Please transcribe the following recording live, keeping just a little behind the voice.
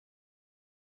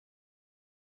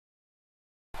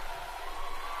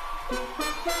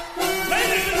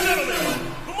Ladies and gentlemen,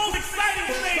 the most exciting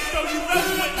stage show you've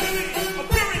ever went to see,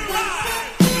 appearing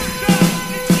live, John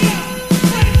and Keon,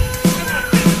 Frank, and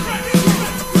the Big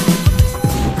Crack.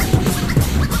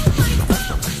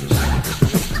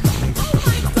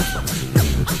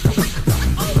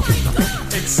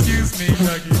 Excuse me,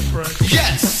 Dougie Fresh.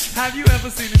 Yes! Have you ever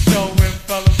seen a show with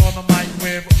fellas on the mic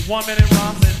with 1 minute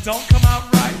rhymes that don't come out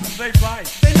right? They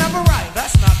bite. They never write.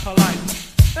 That's not polite.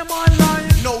 Am I lying?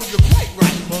 No, you're quite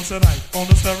right. Well, tonight, on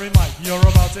the Stereo Mic, you're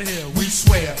about to hear. We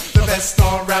swear, the best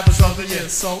star rappers of the year.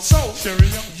 So,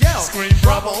 cheerio, yell, scream,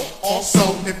 bravo.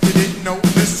 Also, if you didn't know,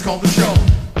 this is called the show.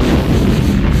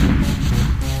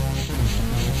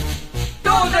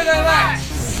 Don't relax.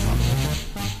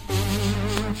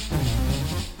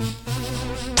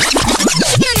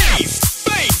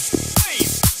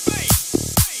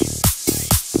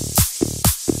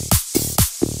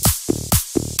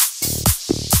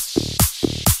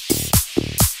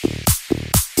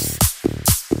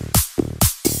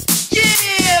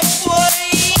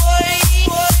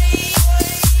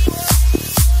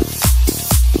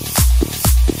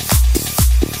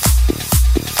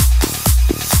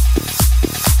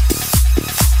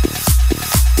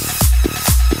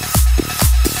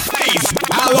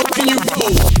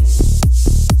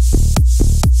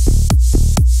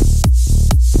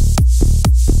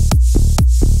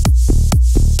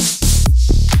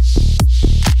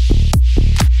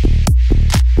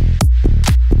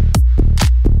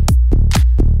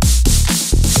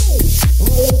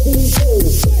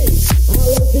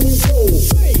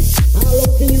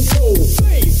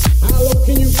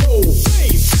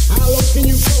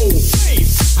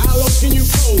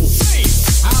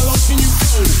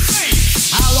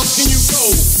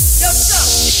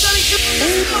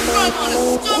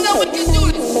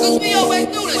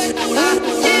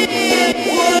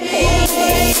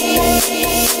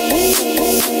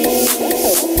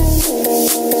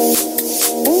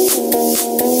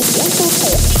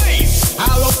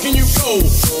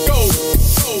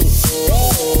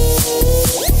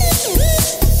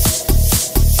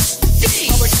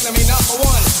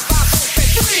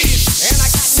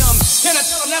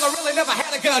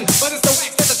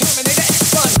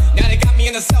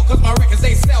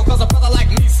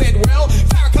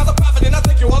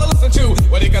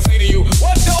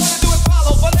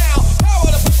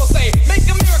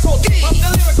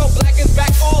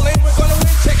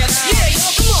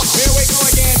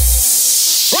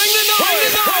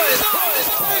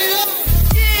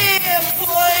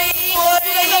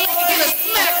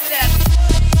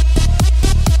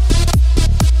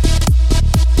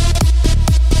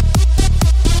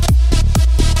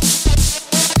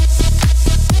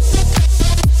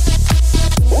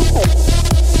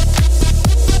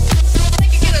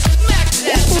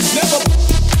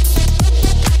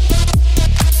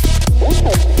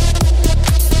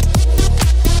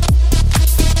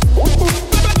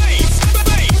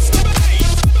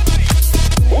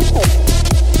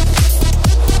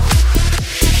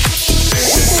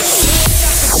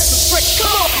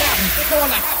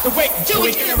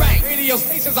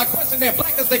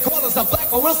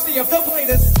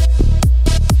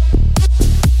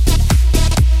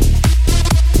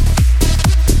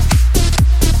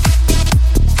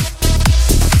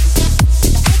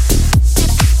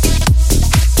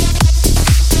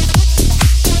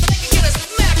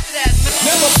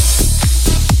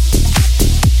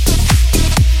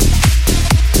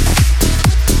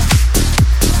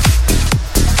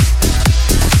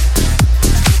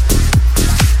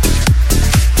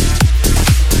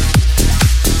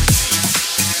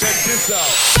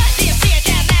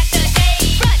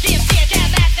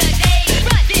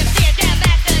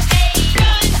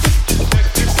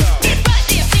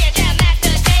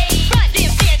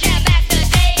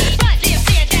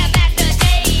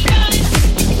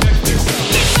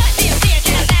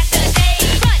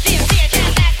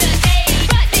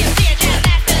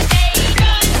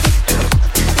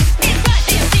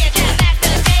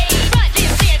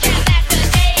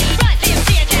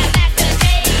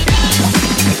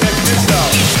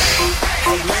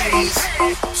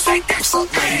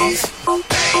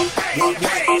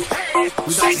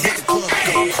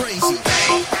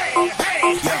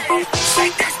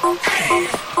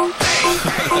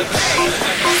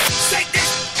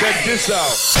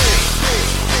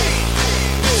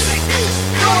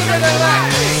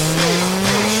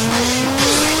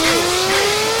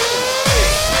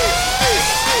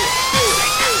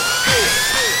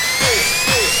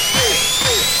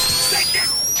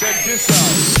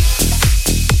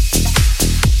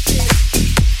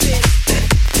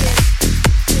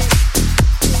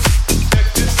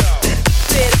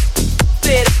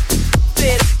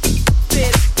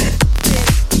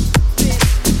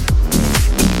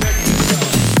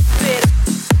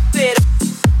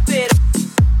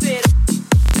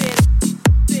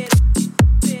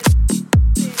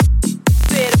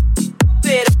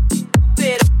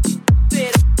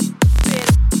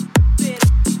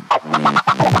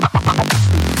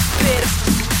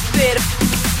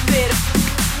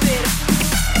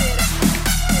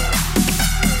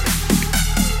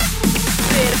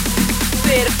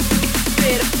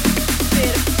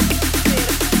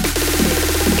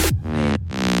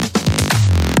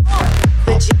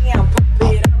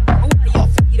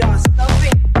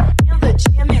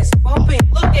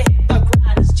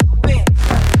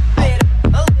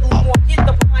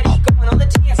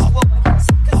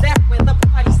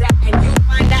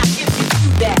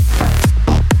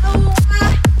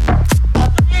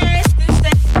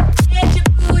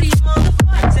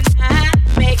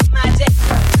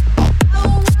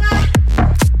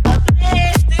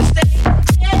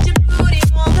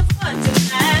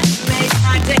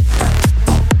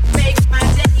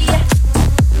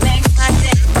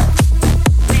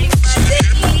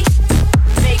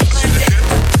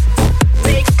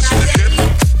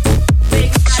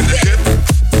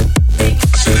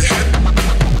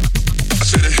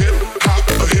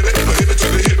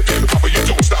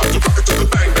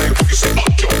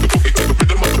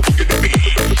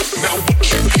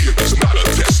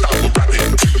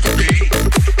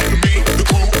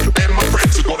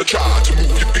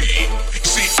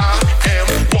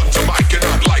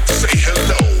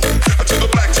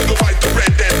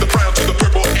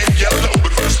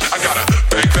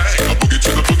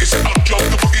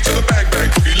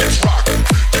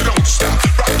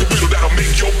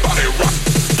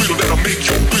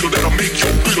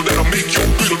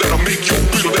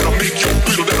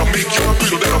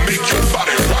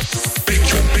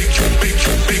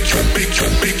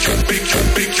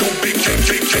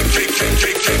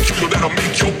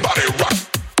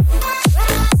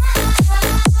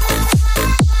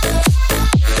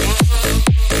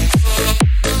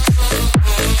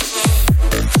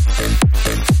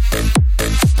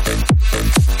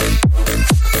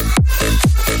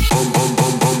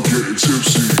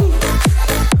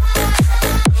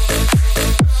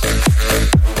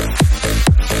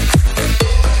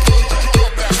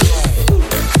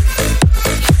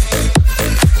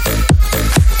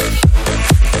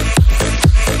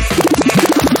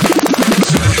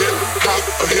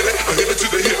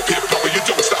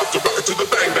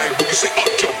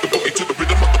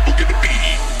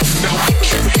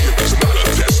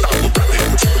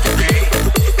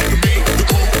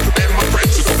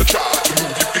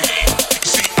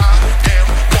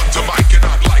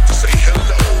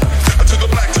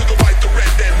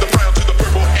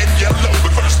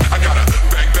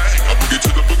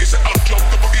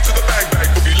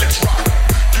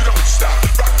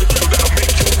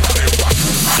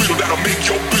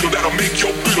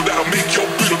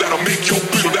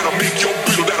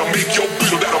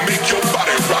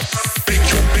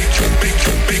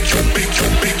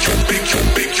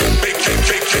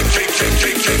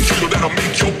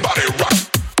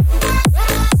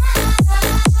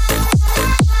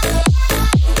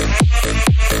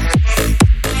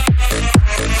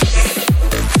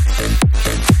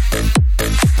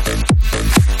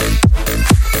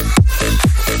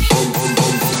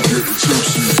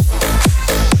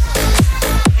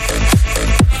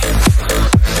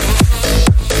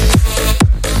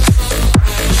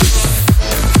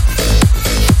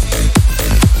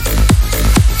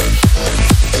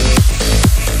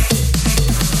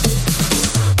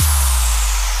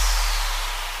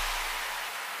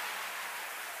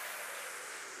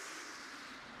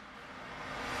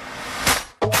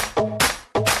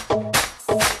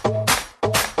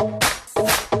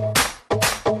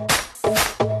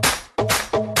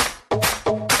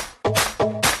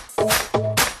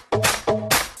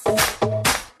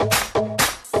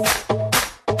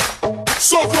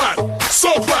 so clap,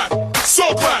 so clap,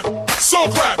 so clap, so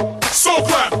clap, so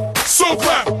clap, so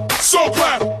clap, so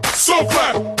clap, so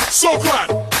clap, so clap,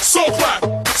 so clap,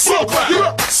 so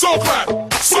clap, so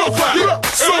clap, so clap,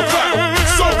 so clap,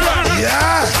 so clap.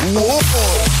 Yeah, whoa.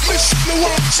 Listen to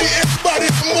what see everybody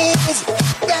move.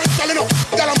 Dance, you know,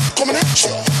 that I'm coming at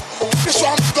you. This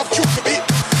one I'm got you to be.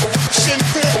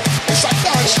 Simple, it's a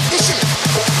dance. Listen,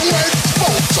 where it's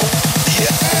supposed to.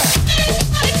 Yeah.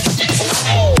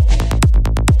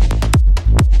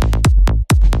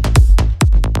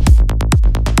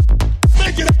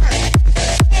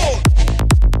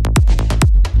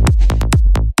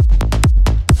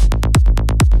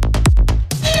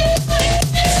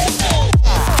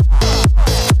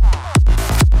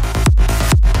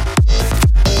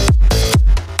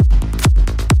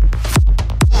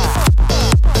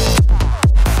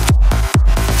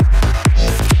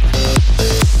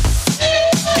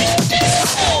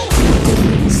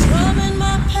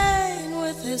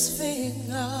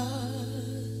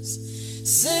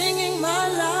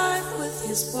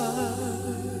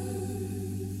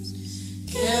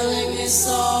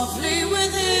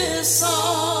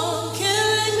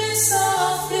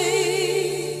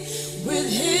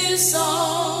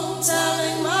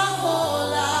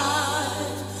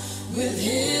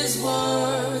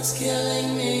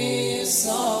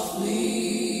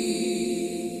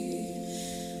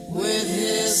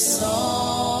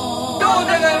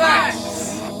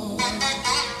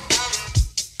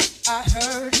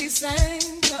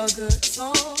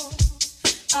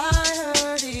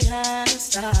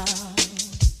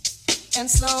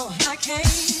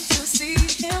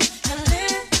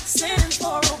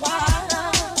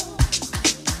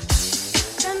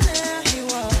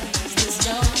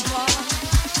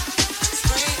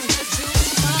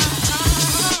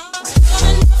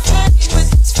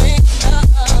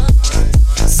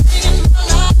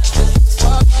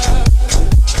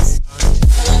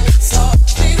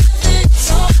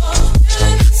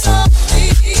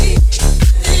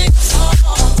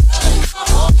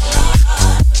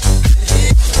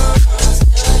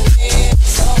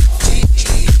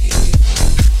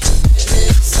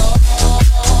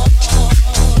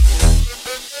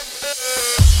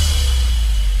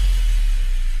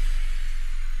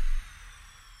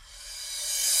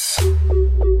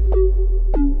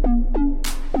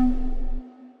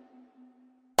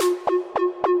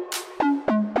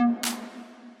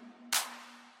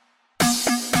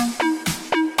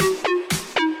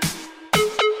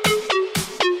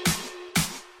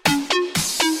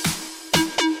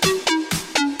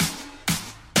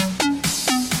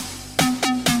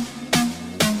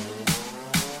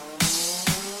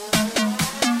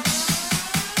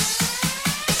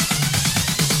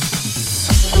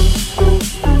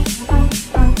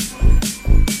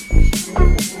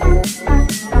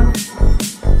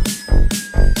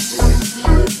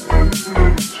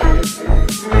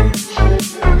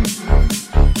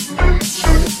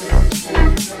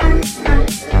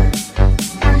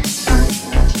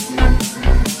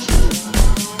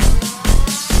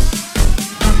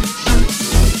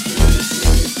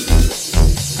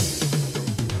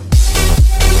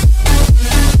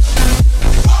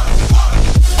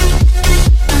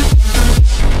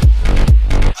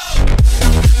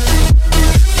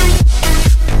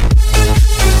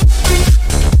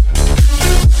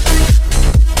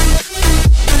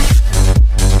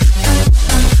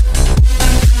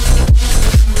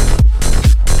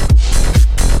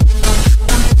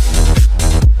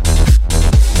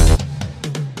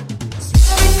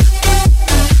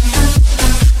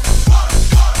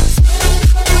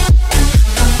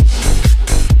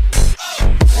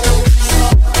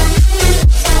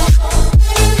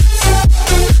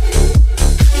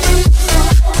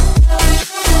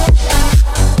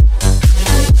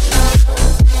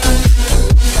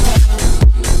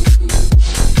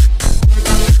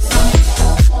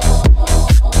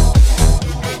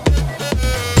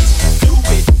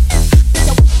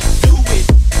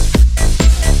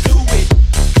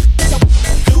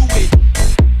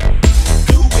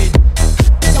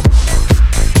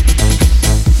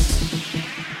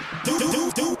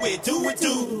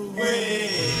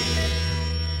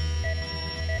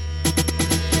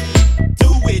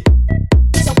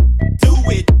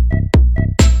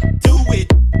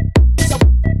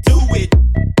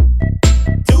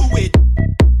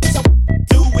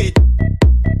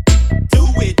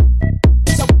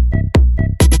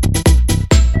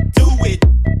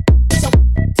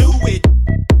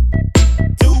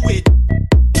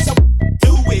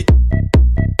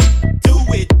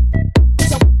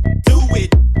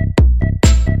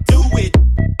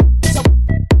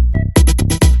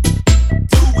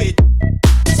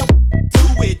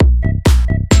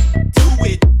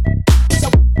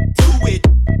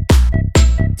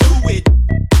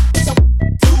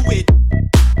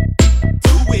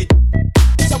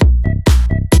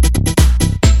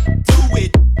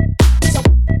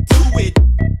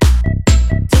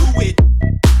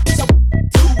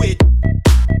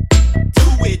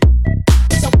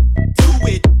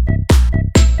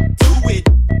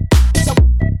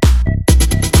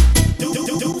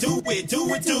 it,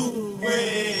 do it, do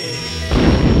it.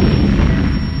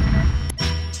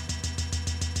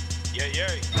 Yeah,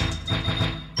 yeah.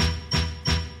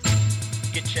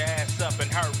 Get your ass up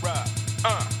and hurry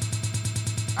up.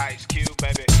 Ice Cube,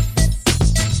 baby.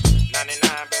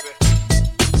 99, baby.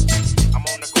 I'm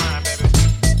on the grind, baby.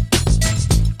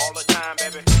 All the time,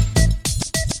 baby.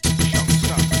 Show me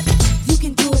something. You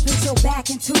can do it, put your back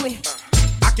into it.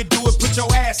 I can do it, put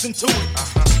your ass into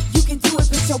it. You can do it,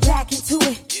 put your back into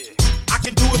it. Yeah. I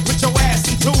can do it, put your ass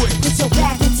into it. Put your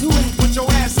back into it. Put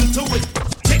your ass into it.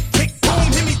 Tick, tick,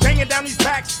 boom, hit me banging down these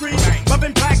back streets.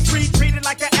 Loving Black Street, treated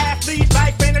like an athlete.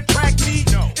 Life ain't a track meet.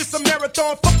 It's a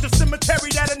marathon, fuck the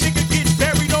cemetery that a nigga gets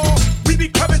buried on. We be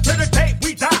coming to the day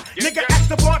we die. Nigga, ask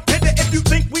the bartender if you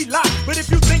think we lie. But if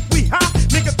you think we high,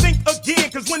 nigga, think again.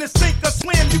 Cause when it's sink or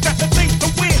swim, you got to think to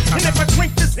win. And if I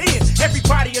drink this in,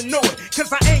 everybody will know it.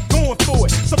 Cause I ain't going for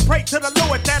it. So pray to the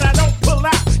Lord that I don't pull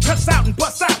out. Cuss out and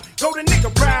bust out. Go to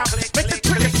nigga round. Make the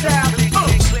trigger shout.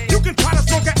 You can try to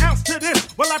smoke an ounce to this.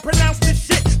 Well, I pronounce this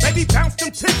shit. Baby, bounce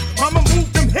them tits. Mama,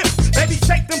 move them hips. Baby,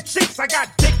 shake them cheeks. I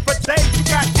got dick for days. You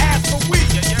got ass for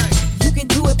weeks. You can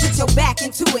do it, put your back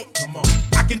into it. Come on.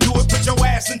 I can do it, put your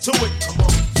ass into it. Come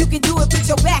on. You can do it, put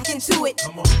your back into it.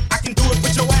 Come on. I can do it,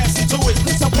 put your ass into it.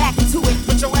 Put your back into it.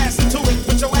 Put your ass into it.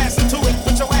 Put your ass into it.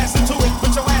 Put your ass into it.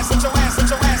 Put your ass, put your ass, put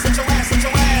your ass, put your ass, put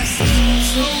your ass into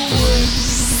it.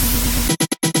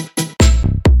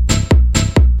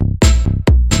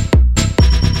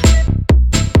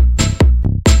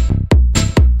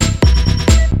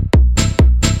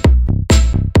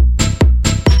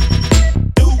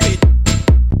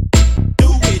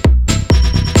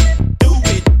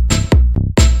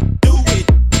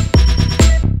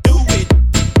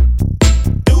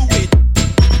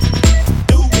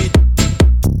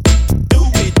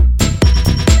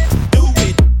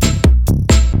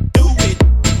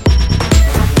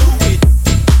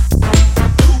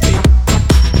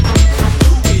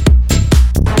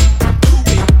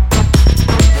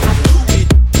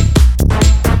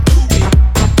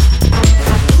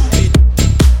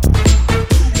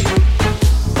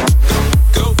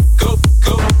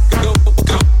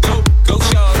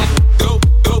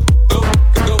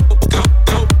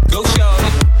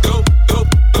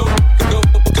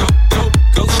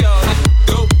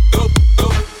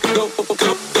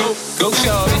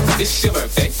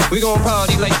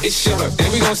 It's your birthday.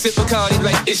 We gon' sip Bacardi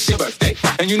like it's your birthday.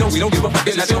 And you know we don't give up,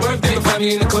 it's not your birthday. You can find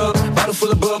me in the club, bottle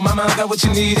full of bub. My mind got what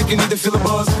you need if you need to feel a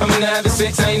buzz. I'm into having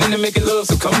sex, I ain't into making love.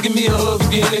 So come give me a hug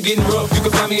if you're into getting rough. You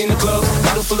can find me in the club,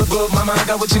 bottle full of bub. My mind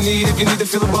got what you need if you need to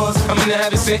feel a buzz. I'm into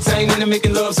having sex, I ain't into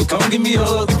making love. So come give me a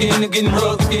hug if you're into getting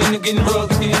rough. If you're into getting rough,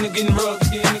 if you're into getting rough,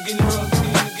 if you're into getting rough.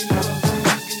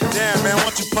 Damn, man, why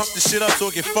don't you pump this shit up so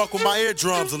it can fuck with my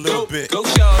eardrums a little bit? Go,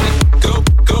 shawty, go,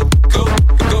 go, go,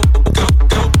 go, go,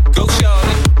 go, go,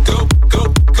 shawty, go, go,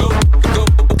 go, go,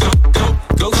 go, go,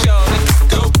 go, shawty,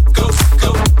 go, go,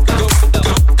 go, go,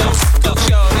 go, go,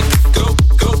 shawty, go,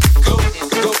 go, go,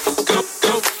 go,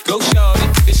 go, go, shawty.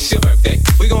 It's your birthday.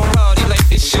 We gon' party like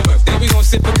it's your birthday. We gon'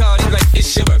 sip Bacardi like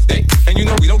it's your birthday. And you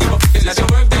know we don't give up, it's not your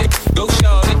birthday. Go,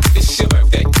 shawty, it's your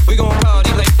birthday. We gon'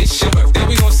 party like it's your birthday.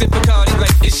 We gon' sip Bacardi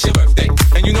like it's your birthday.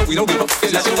 And you know we don't give up,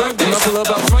 it's not your birthday. When I pull up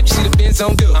out front, you see the Benz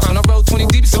on dub. I roll 20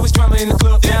 deep, so it's drama in the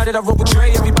club. Now that I roll with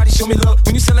Dre, everybody show me love.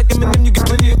 When you sell like Eminem, you get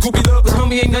plenty of groupie love. But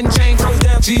homie, ain't nothing changed, throws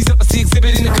down, G's up. I see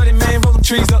exhibit in the cutting, man, roll them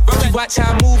trees up. You watch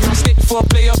how I move in the state before I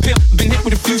play up here. Been hit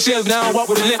with a few shells, now I walk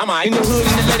with a limp. I'm in the hood,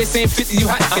 in the letter saying 50, you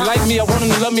hot. They like me, I want them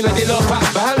to love me like they love pop.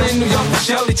 But holla in New York,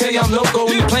 Michelle, they tell you I'm loco.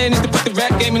 And the plan is to put the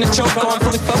rap game in the choke. I'm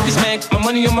fully focused, man. My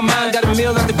money on my mind, got a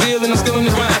meal out the deal, and I'm still in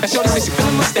the grind. And shorty said she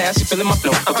feeling my style, she feeling my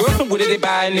flow. A girl from Wooded, they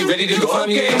buy, and they ready to go. Find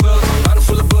me in the club, bottle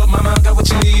full of bub. My mind got what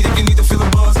you need if you need to feel a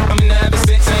buzz. I'm in the having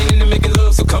sex, I ain't into making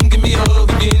love. So come give me a hug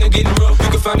if you're into getting rough. You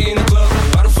can find me in the club,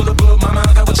 bottle full of bub. My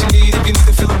mind got what you need if you need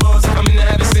to feel a buzz. I'm in the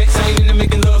having sex, I ain't into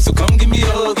making love. So come give me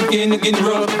a hug if you're into getting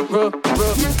rough.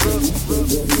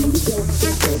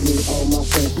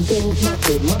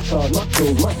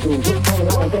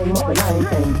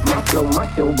 My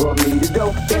show brought me the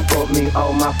dope, that brought me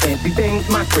all my fancy things.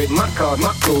 My crib, my car,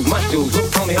 my clothes, my shoes.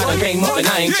 Look on me, I done came up and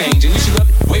I ain't changing. You should love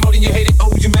it way more than you hate it.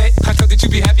 Oh, you mad? I thought that you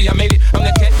be happy I made it. I'm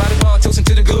that cat by the bar, toasting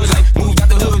to the good life. Moved out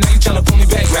the hood, now you tryna pull me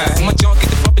back, right? My junk get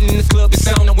the bumping in the club, it's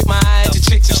sound. I'm with my eyes, your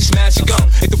chick, so she smash, she gone.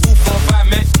 Hit the roof on fire,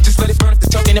 man. Just let it burn if they're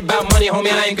talking about money,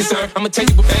 homie, I ain't concerned. I'ma tell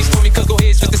you what banks told me, cause go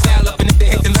ahead, switch the style up. And if they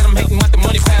hate, then let them hate and watch the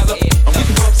money pile up. I'm we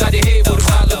can go upside their head with a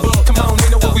pile of bug. Come on, they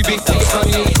know what we be. They can find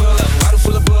me in the club, bottle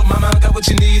full of bug. My mind got what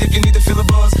you need if you need to feel a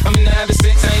buzz. I'm in the having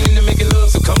sex, I ain't into making love.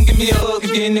 So come give me a hug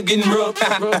if you're into getting rough.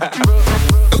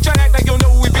 Don't try to act like you don't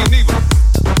know who we be, neither.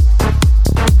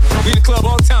 We in the club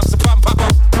all the time, so pop on.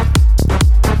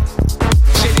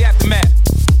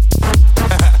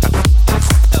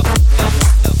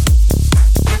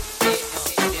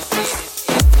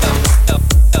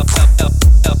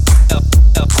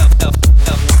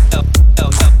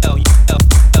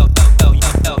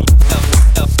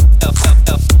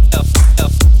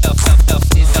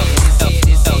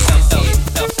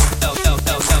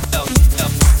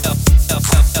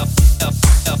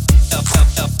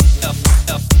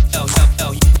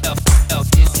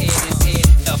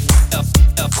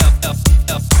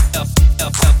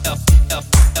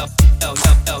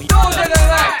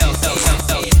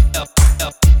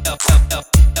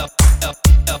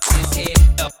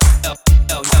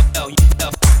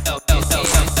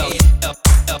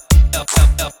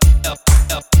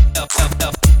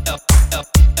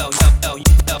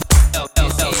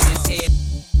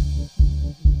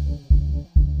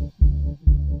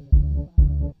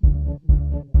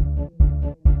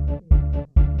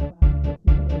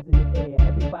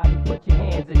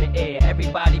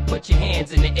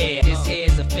 hands in the air. This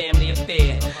here's a family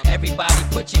affair. Everybody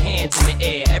put your hands in the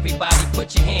air. Everybody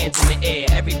put your hands in the air.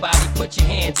 Everybody put your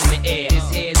hands in the air. This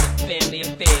here's a family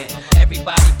affair.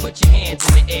 Everybody put your hands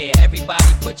in the air.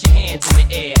 Everybody put your hands in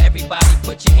the air. Everybody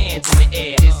put your hands in the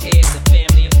air. This here's a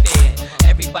family affair.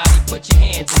 Everybody put your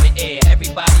hands in the air.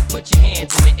 Everybody put your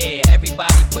hands in the air.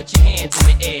 Everybody put your hands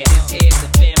in the air. This here's a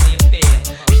family affair.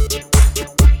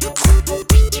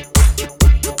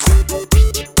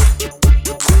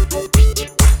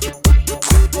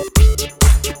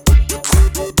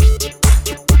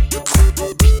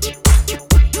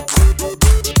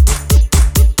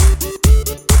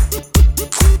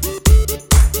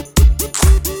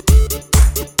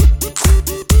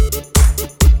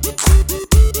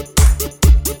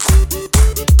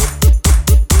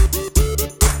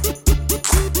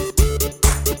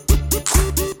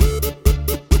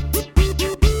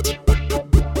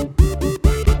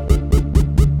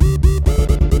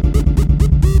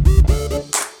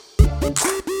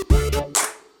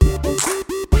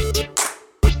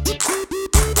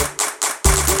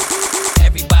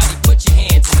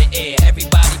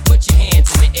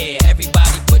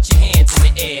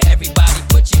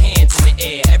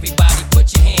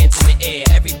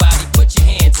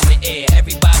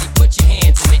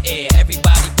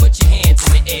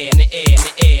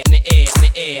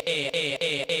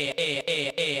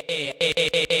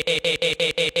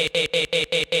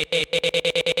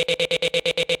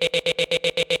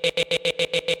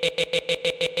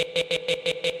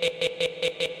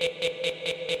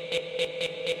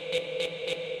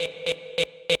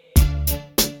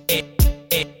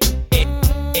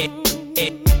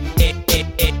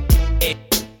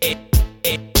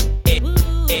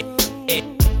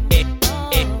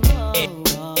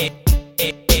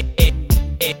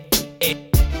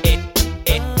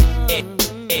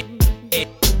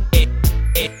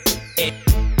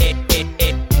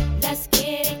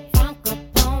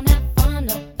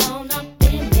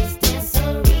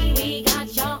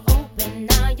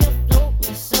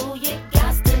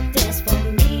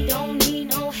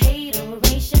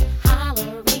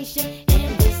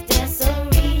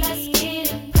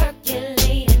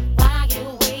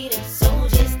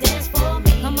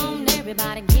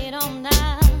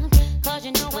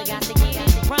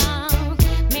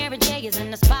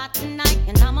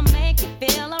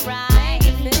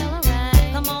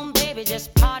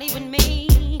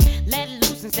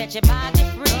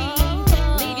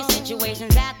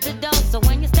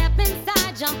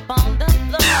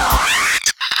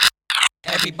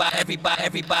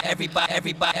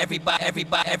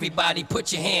 Everybody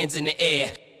put your hands in the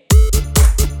air.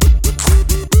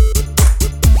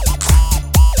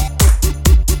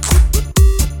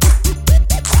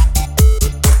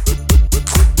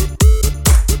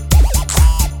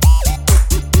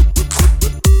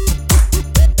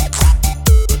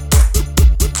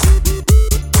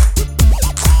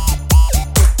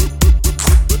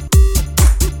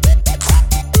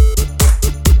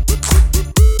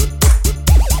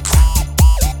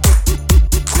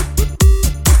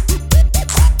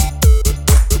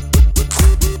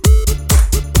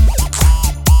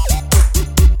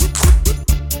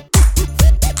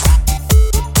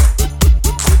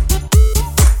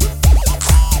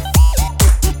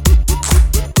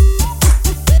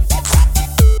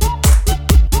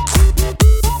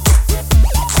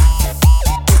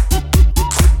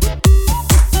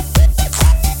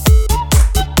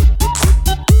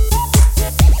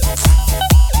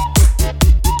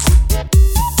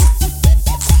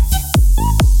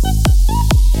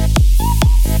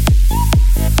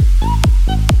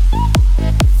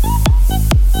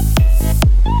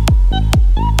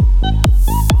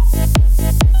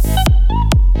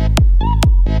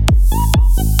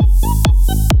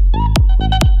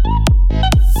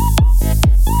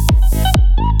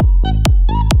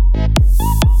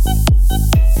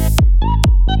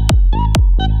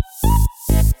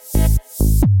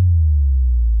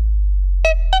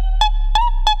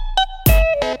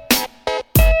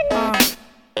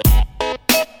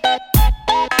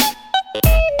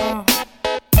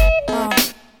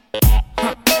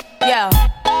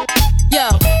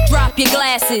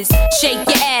 Shake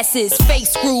your asses,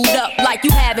 face screwed up like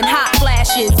you having hot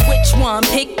flashes. Which one?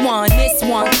 Pick one, this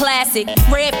one classic.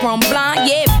 Red from blind,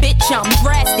 yeah bitch I'm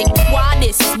drastic. Why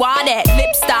this, why that,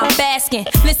 lip stop asking.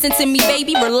 Listen to me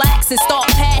baby, relax and start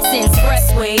passing.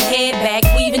 Expressway, head back,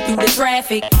 weaving through the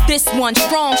traffic. This one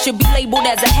strong, should be labeled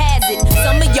as a hazard.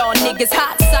 Some of y'all niggas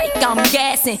hot psych, I'm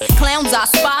gassing. Clowns I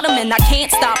spot them and I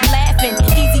can't stop laughing.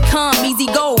 Easy come, easy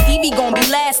go, Evie gon' be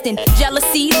lasting.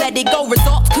 Jealousy, let it go,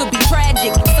 results could be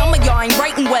tragic. Some of y'all ain't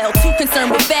writing well, too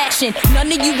concerned with fashion. None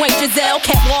of you ain't Giselle,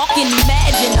 can't walk and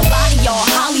imagine. A lot of y'all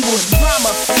Hollywood drama,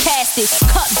 cast it,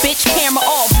 cut bitch, camera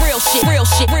off, real shit, real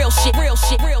shit, real shit, real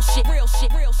shit, real shit, real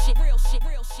shit, real shit, real shit,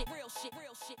 real shit, real shit,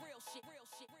 real shit, real shit, real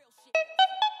shit, real shit.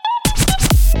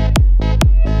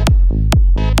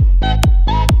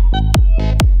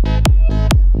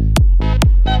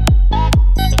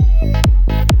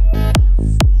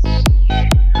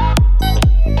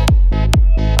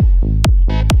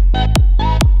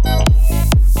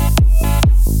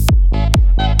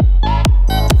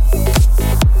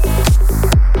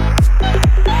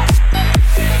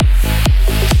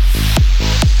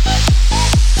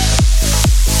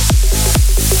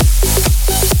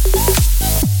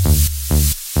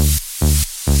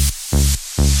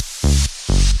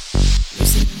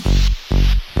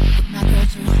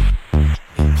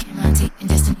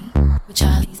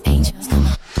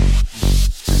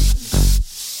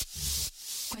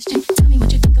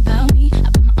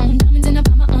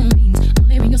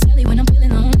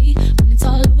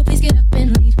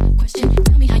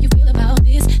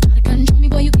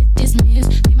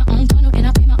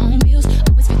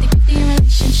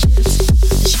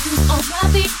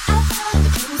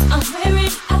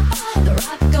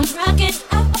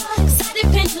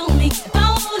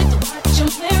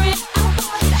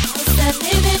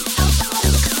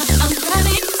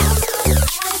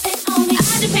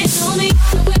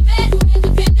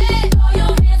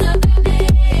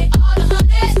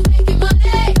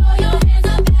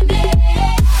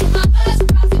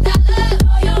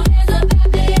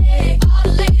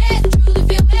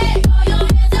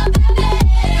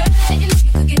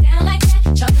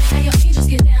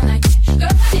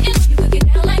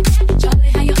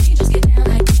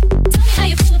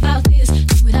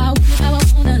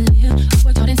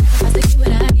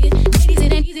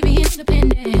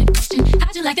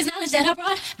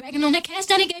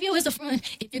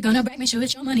 Make sure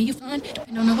it's your money you fund.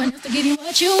 Depend on no one else to give you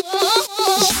what you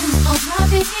want. I'm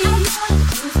rocking,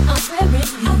 I'm wearing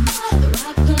the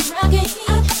rock, I'm rocking.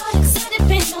 Cause it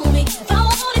depends on me. If I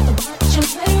want it, the watch I'm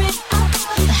wearing,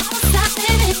 the house I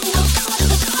live in, the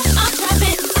cars I'm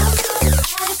driving.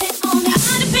 I depend on me, I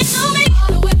depend on me.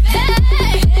 All the way back.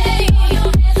 Hey, throw your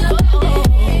hands up, baby.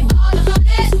 All the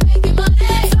hunters making money.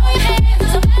 Throw your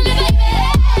hands up, baby.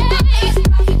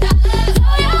 Rocky dollars.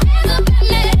 Throw your hands up,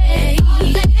 baby.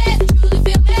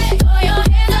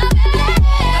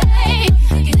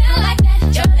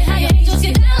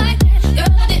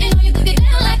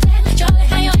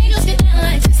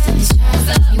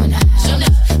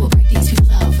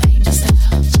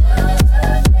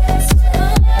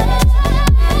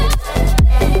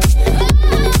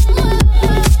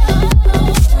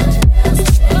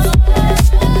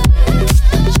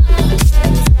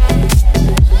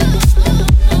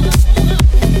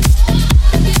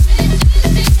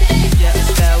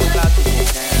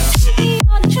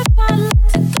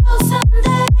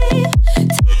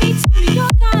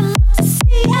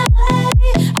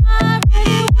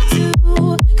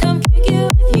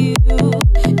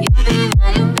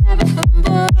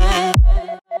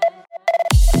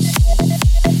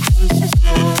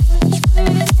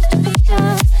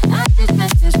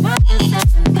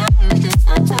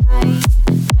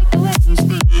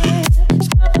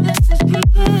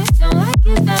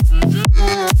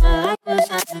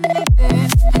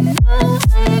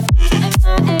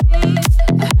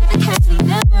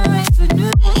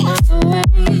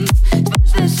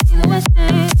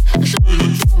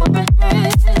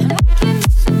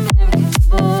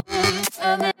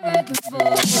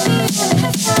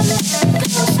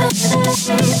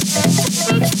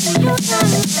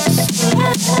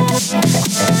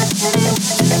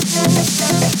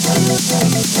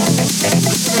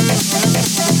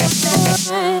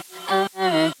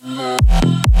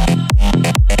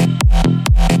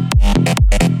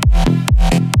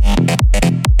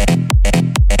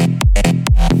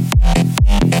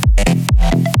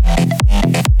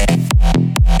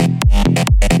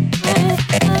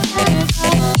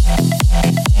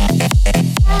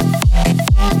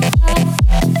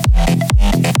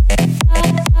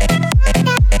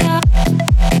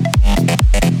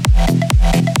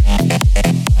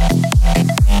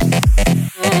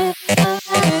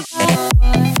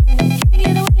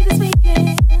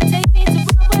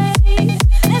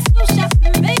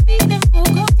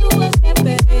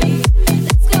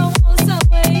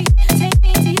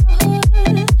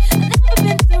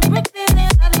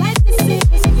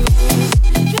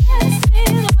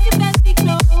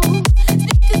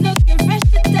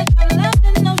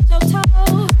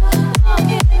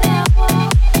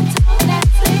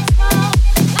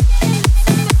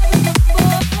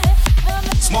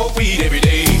 weed every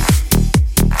day.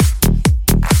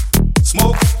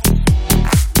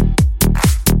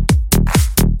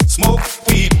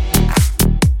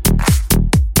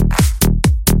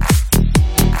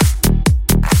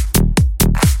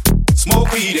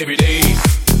 every day.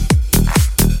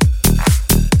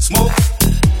 Smoke.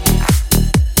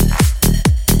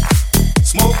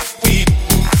 Smoke weed.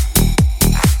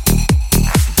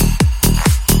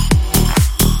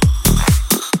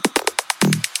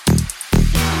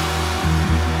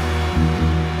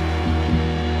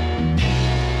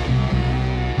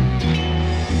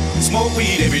 Smoke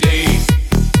weed every day.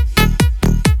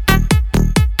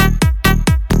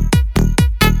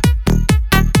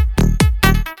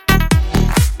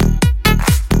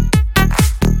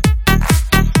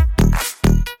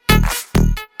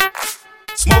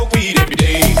 Smoke weed every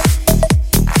day.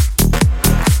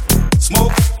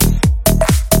 Smoke.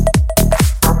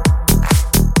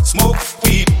 Smoke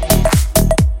weed.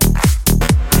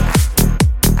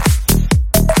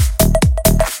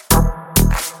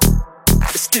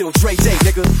 It's still Dre Day,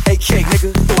 nigga, AK,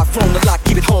 nigga. Though I've flown a lot,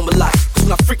 keep it home a lot. Cause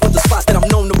when I frequent the spots that I'm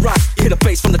known to rock, you hear the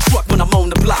bass from the truck when I'm on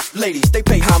the block. Ladies, they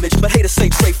pay homage, but haters say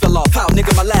Dre fell off. How,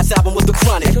 nigga, my last album was The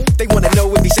Chronic. They wanna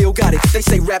know if he still got it. They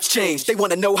say raps change, they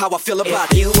wanna know how I feel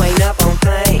about it. You ain't up on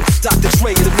things. Dr.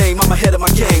 Dre is the name, I'm ahead of my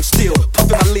game. Still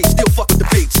puffin' my leaf, still fuck with the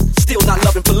beats. Still not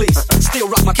loving police. Still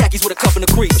rock my khakis with a cuff and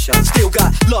a crease. Still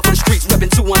got love for the streets,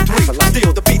 reppin' 213.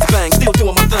 Still the beats bang, still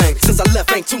doing my thing. Since I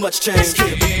left, ain't too much change.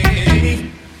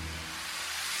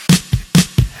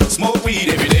 Smoke weed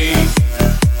every day.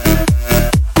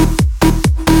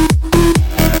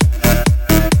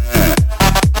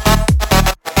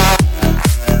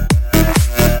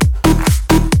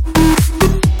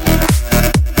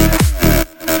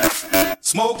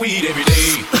 Smoke weed every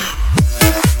day.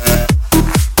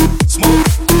 Smoke.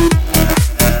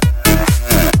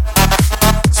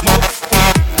 Smoke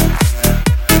weed.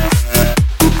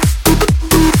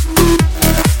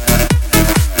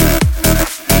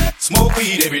 Smoke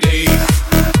weed every day.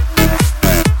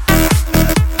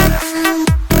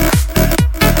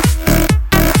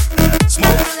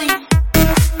 Smoke.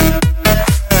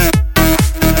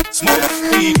 Smoke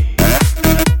weed.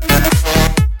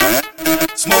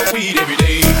 Smoke weed every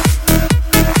day.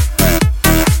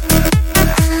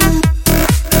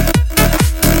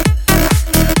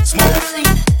 Smoke.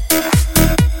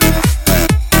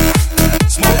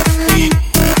 Smoke weed.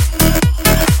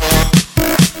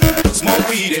 Smoke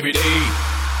weed every day.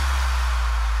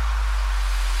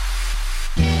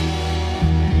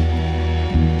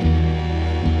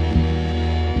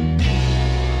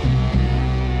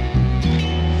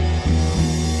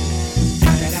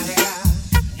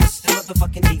 It's the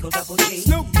motherfucking Eagle Double G.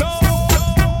 Snoop Dogg.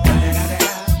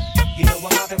 You know I'm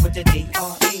mobbing with the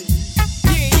D.R.E.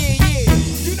 Yeah.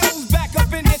 You know who's back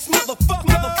up in this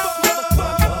motherfucker.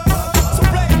 So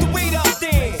blaze the weed up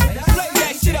then. Blaze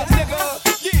that shit up, nigga.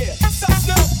 Yeah. Stop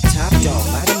Snoop. Top dog,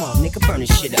 light 'em off, nigga, burn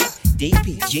this shit up.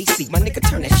 DPGC, my nigga,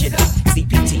 turn that shit up.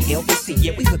 CPT, LBC,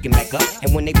 yeah, we hooking back up.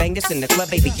 And when they bang this in the club,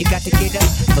 baby, you got to get up.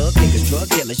 Thug niggas, drug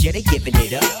dealers, yeah, they giving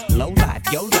it up. Low life,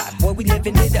 yo life, boy, we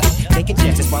living it up. Taking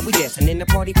chances while we dancing in the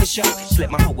party for sure. Slip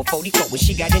my hoe with 44 when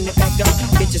she got in the back door.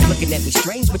 Bitches looking at me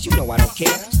strange, but you know I don't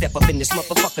care. Step up in this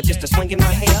motherfucker just to swing in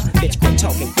my hair. Bitch, quit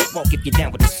talking, quit walk if you're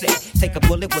down with the set. Take a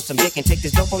bullet with some dick and take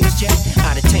this dope on this jet.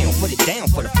 Out of town, put it down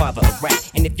for the father of rap.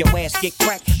 And if your ass get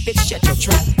cracked, bitch, shut your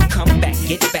trap. Come back,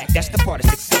 get back, that's the part of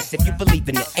success. If you believe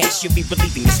in the ass, you'll be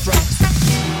relieving the stress.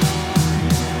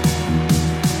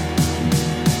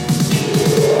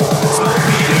 Smoke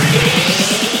weed every day.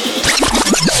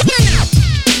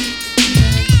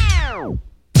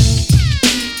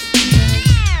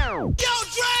 Yo,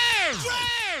 Dre!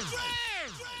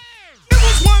 It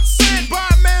was once said by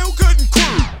a man who couldn't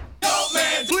quit. Dope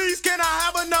man, please can I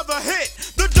have another hit?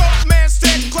 The dope man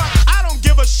said, "Clock, I don't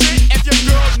give a shit if your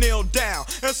girl kneel down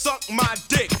and suck my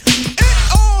dick." It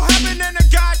all happened and the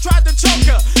guy tried to choke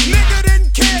her. Nigga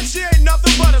didn't care, she ain't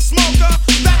nothing but a smoker.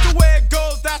 That's the way it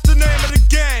goes, that's the name of the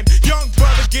game. Young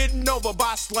brother getting over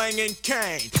by slanging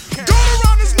cane. Going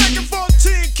around this making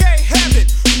 14K heaven.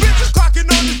 Bitches clocking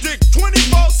on the dick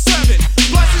 24/7.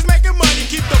 Plus he's making money,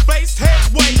 keep the bass heads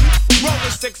waiting.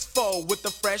 Rolling 6-4 with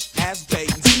the fresh ass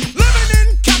Dayton's. Living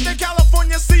in Compton,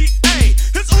 California, CA.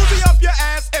 It's Uzi up your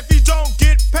ass if you don't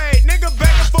get paid. Nigga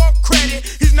begging for credit,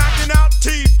 he's knocking out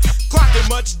teeth. Clocking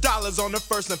much dollars on the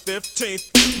 1st and 15th.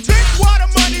 Big water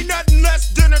money, nothing less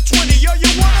than a 20. Yo, you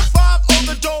want a 5? Oh,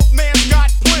 the dope man's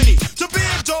got plenty. To be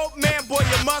a dope man, boy,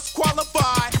 you must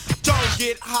qualify. Don't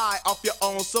get high off your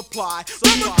own supply.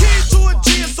 From a key to a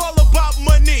G, it's all about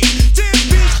money. 10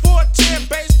 beats for a 10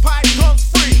 bass pipe comes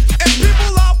free. And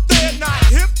people out there not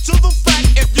hip to the fact,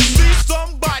 if you see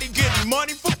somebody getting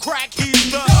money for crack,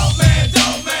 he's the dope man,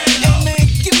 dope man. Hey man,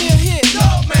 give me a hit.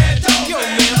 Dope man, dope Yo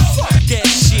man. man, fuck that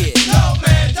shit. Dope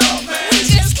man, dope man. We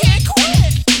just can't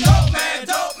quit. Dope man,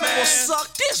 dope man. Well, suck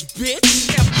this bitch.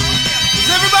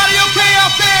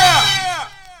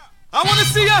 I wanna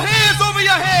see your hands over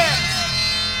your head.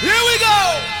 Here we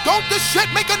go. Don't this shit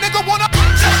make a nigga wanna?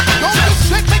 Don't this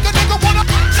shit make a nigga wanna?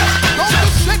 Don't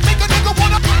this shit make a nigga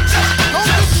wanna? Don't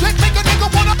this shit make a nigga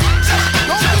wanna?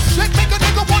 Don't this shit make a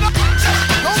nigga wanna?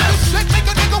 Don't this shit make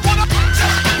a nigga wanna?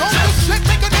 Don't this shit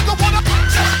make a nigga wanna?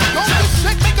 Don't this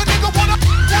shit make a nigga wanna?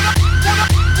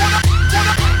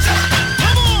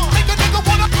 Come on, make a nigga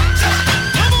wanna?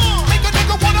 Come on, make a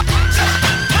nigga wanna?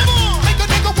 Come on, make a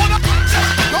nigga wanna?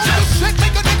 Don't this shit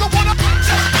make a nigga wanna?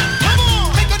 Come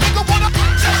on, make a nigga wanna?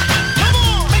 Come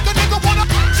on, make a nigga wanna?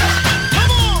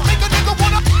 Come on, make a nigga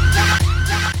wanna?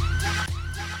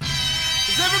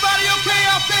 Is everybody okay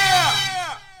out there?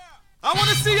 I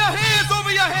wanna see your hands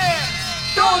over your head.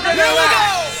 Here we go.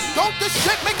 Don't this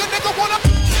shit make a nigga wanna?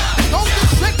 Don't this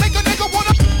shit make a nigga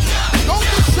wanna? Don't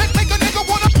this shit make a nigga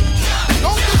wanna?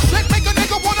 Don't this shit make a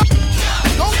nigga wanna?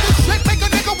 Don't this shit make a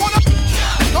nigga wanna?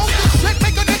 Don't this shit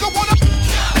make a nigga wanna?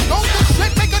 Don't this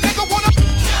shit make a nigga wanna?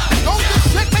 Don't this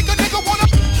shit make a nigga wanna?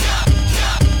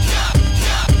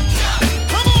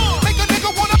 Come on, make a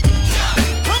nigga wanna?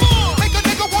 Come on, make a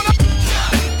nigga wanna?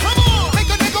 Come on, make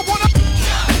a nigga wanna?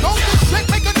 Don't this shit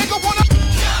make a nigga wanna?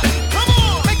 Come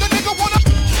on, make a nigga wanna?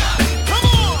 Come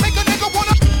on, make a nigga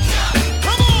wanna?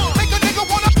 Come on, make a nigga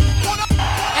wanna?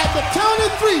 At the count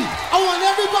of three, I want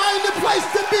everybody in the place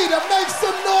to be to make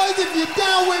some noise if you're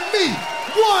down with me.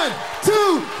 1,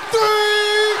 2, 3.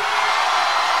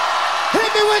 Hit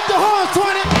me with the horn,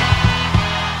 20.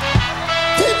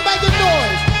 Keep making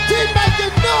noise. Keep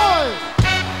making noise.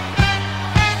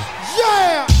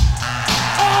 Yeah.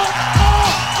 Oh,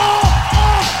 oh, oh,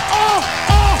 oh, oh,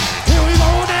 oh. Here we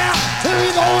go now. Here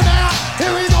we go now.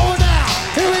 Here we go now.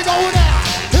 Here we go now.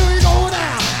 Here we go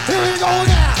now. Here we go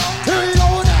now. Here we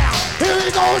go now. Here we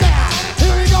go now.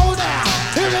 Here we go now.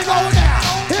 Here we go now.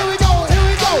 Here we go. Here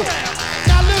we go.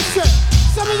 Now listen.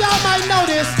 Some of y'all might know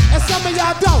this, and some of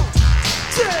y'all don't.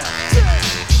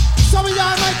 Some of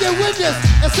y'all might get with this,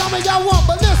 and some of y'all won't.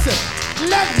 But listen,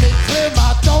 let me clear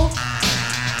my throat.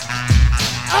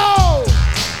 Oh,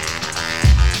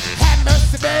 have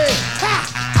mercy, babe. Ha!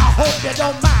 I hope you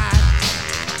don't mind.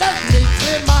 Let me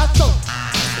clear my throat.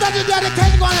 Special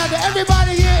dedication going out to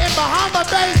everybody here in Bahama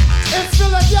Bay, in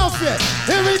Philadelphia.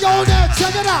 Here we go now,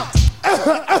 check it out.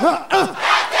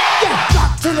 Yeah,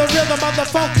 rock to the rhythm of the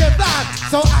funky vibe,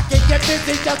 so I can get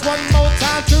busy just one more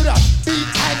time to the beat,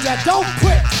 and you don't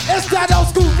quit. It's that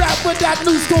old school rap with that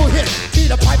new school hit. Be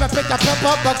the piper, pick the pep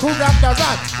up, but cool rap the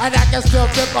rhyme, and I can still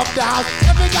rip up the house.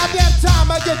 Every goddamn time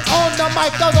I get on the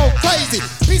mic, I go crazy.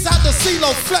 Peace out to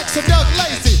CeeLo, Flex, and Doug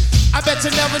Lazy. I bet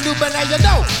you never knew, but now you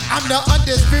know I'm the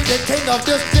undisputed king of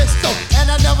this disco,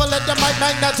 and I never let the mic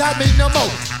magnetize me no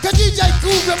more. Cause DJ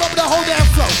Cool rip up the whole damn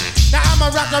flow. Now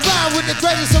I'ma rock around with the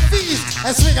greatest of ease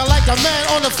and swing it like a man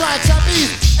on the flying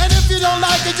trapeze. And if you don't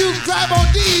like it, you can grab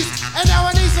on these. And now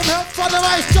I need some help for the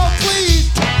maestro,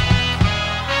 please.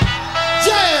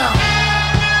 Yeah!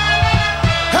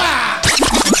 Ha!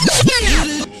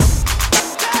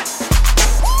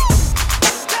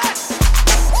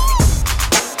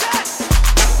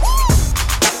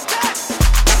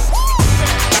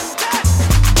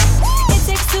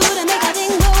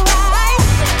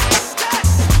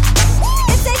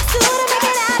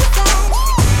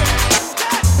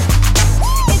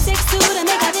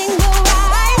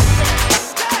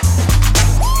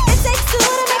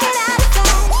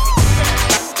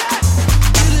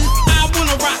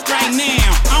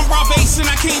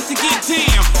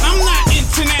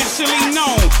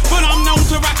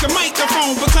 The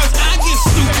microphone because I get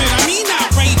stupid, I mean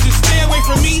outrageous. Stay away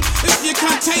from me if you're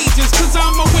contagious, cause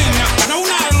I'm a winner, no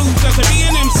not a loser. To be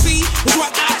an MC is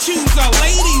what I choose.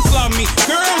 Ladies love me,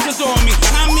 girls adore me.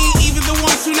 I mean even the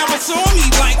ones who never saw me,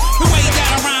 like the way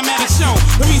that I rhyme at a show.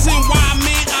 The reason why,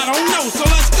 man, I don't know, so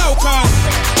let's go, cause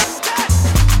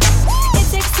it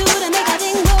takes two to make a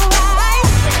thing go right.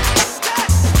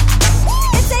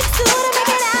 It takes two to make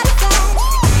it out of sight.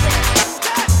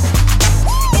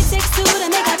 It takes two to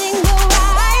make a thing go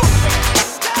right.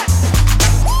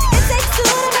 It takes two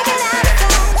to make it out of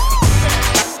sight.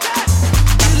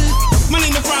 my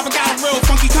name is Rob, I got a real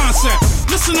funky concept.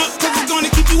 Listen up, cause it's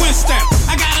gonna keep you in step.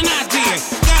 I got an idea,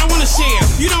 that I wanna share.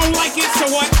 You don't like it,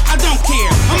 so what? I don't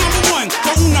care. I'm number one,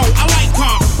 don't know, I like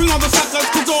calm. Bring all the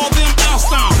suckers, cause all of them I'll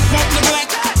stomp. Won't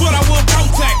neglect, but I will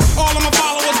protect. All of my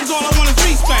followers, cause all I want is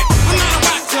respect. I'm not a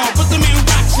rock show, but the man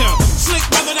rock show. Slick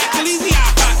brother that can easy I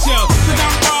rock show. Cause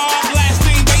I'm Rob, last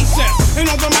name Basis.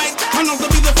 And on the mic, I know to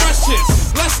be the freshest.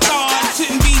 Let's start,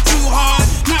 shouldn't be too hard.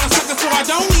 Not a sucker, so I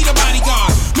don't need a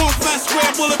bodyguard. Won't vest, wear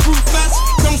bulletproof vest.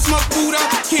 Don't smoke Buddha,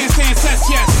 can't stand cess,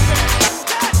 yes.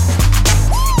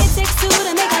 It takes two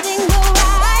to make a thing go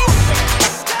right.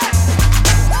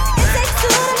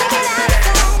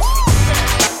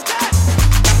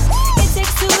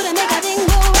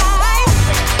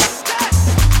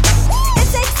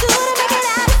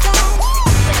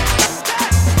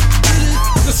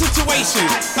 mission.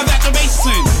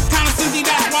 Evacuation, kinda cindy,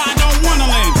 that's why I don't wanna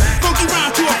lend. Funky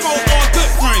rhyme to a foe or a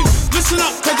good friend. Listen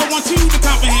up, cause I want you to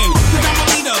comprehend. Cause I'm a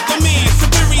leader, the man,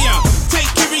 superior. Take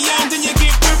care of ya, and then you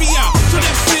get wearier. So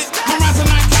that's it, my rhymes are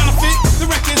not counterfeit. The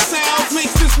record sales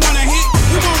makes this one a hit.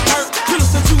 It won't hurt, to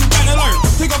listen to Red Alert.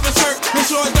 Take off the shirt, make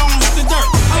sure it don't hit the dirt.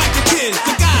 I like the kids,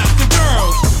 the guys, the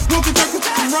girls. Won't get jerked to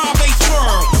the raw bass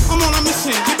world. I'm on a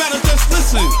mission, you better just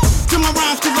listen to my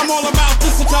rhymes, cause I'm all about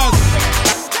this, because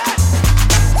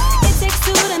it takes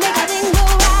two to make a thing go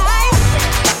right.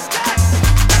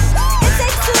 It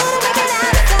takes two to make it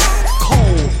out of sight.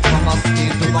 Cold from my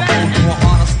skin to the bone, to a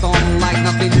heart of stone like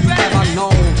nothing you've ever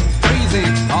known.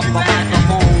 Freezing up the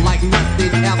microphone like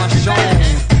nothing ever shown.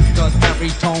 Cause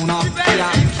every tone I feel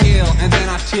I kill, and then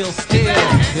I chill still.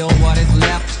 Feel what is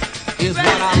left is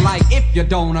what I like. If you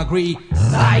don't agree,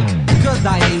 psych. Cause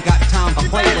I ain't got time to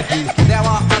play with you. There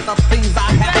are other things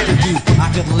I have to do. I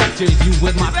could lecture you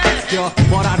with my texture,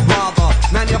 but I'd rather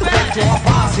manufacture a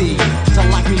posse to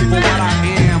like me for what I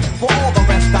am. For all the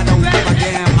rest I don't give a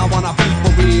damn. I wanna be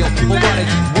for real, for what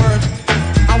it's worth.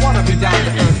 I wanna be down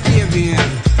to earth, give in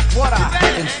what I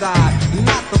have inside,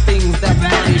 not the things that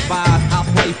money buys. I'll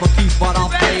play for keeps, but I'll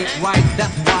play it right.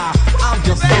 That's why I'm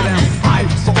just so damn hype.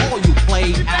 So all you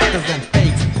play actors and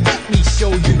fakes, let me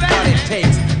show you what it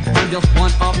takes. I'm just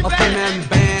one of a three-man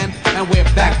band, and we're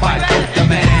backed by Dope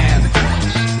Demand.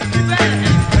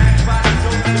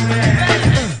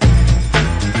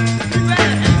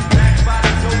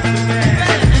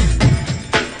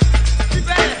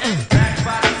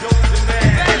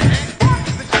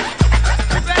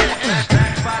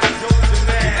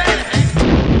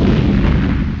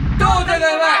 Go to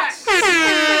the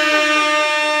max!